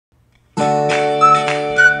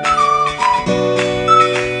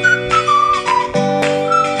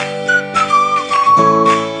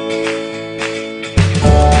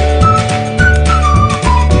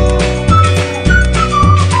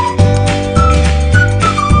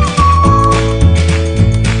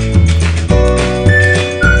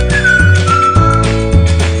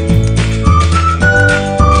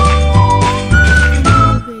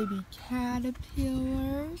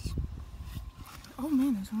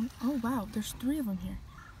Oh wow, there's 3 of them here.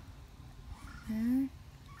 There.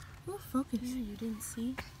 Ooh, focus. Yeah, you didn't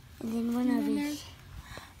see. And then one over here.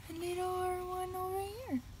 A little one over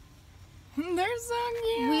here. They're so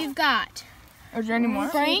cute. We've got Is there any more?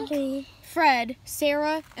 Frank, Fred,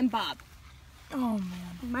 Sarah, and Bob. Oh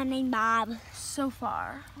man. My name Bob. So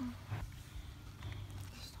far.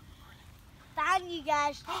 Found you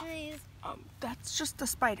guys, please. That's just a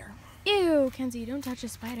spider. Ew, Kenzie, don't touch a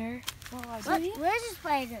spider. What? Where's the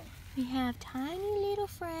spider? We have tiny little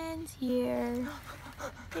friends here.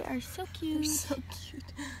 They are so cute. They're so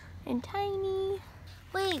cute. And tiny.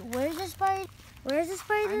 Wait, where's the spider? Where's the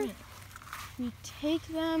spider? We take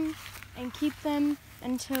them and keep them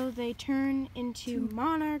until they turn into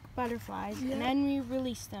monarch butterflies, and then we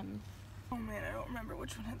release them. Oh man, I don't remember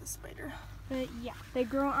which one had the spider. But yeah, they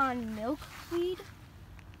grow on milkweed.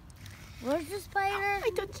 Where's the spider? I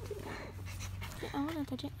touched it. I want to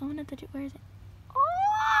touch it. I want to touch it. Where is it? Oh,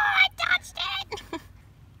 I touched it!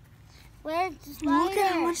 Where's the spider? Look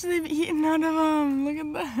at how much they've eaten out of them. Look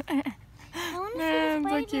at that. I want to Man, see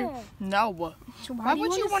so the cute. spider. No. So Why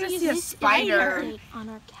would you want to see a this spider? On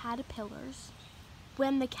our caterpillars.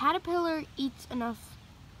 When the caterpillar eats enough,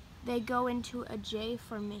 they go into a J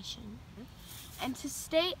formation. And to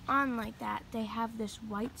stay on like that, they have this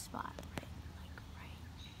white spot.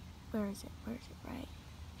 Where is it? Right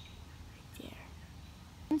there.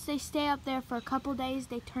 Once they stay up there for a couple days,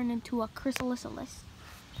 they turn into a chrysalis.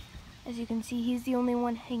 As you can see, he's the only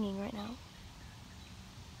one hanging right now.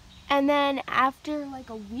 And then after like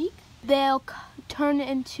a week, they'll turn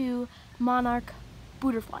into monarch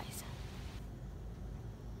butterflies.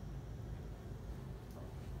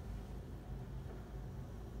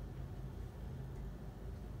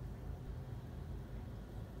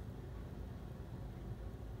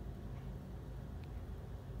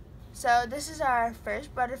 So this is our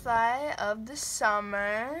first butterfly of the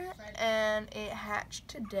summer, and it hatched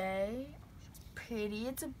today. It's pretty.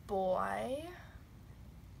 It's a boy.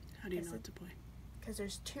 How do you know it's a boy? Because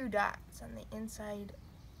there's 2 dots on the inside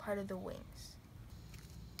part of the wings.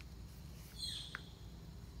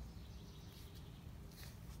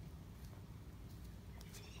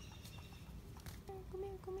 Come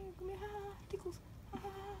here. Ha, tickles. Ha.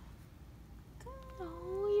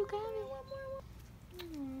 Oh, you got it.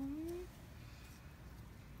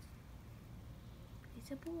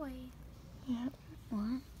 It's a boy. Yep.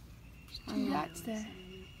 What? There's 2 dots there.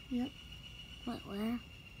 Yep. What, where?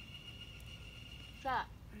 Stop.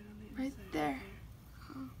 Right there.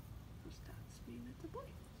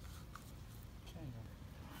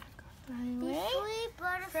 Be free,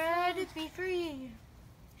 butterfly. Fred, it's me free.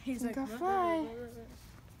 He's like, go fly.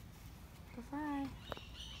 Go fly.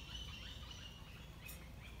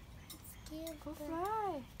 Go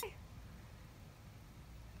fly.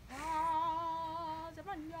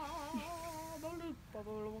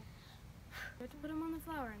 We have to put him on the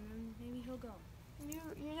flower and then maybe he'll go.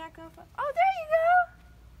 You're not gonna fly. Oh, there you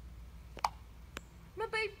go. My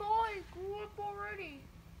big boy grew up already.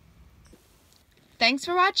 Thanks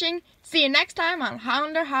for watching. See you next time on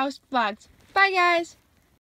Hollander House Vlogs. Bye, guys.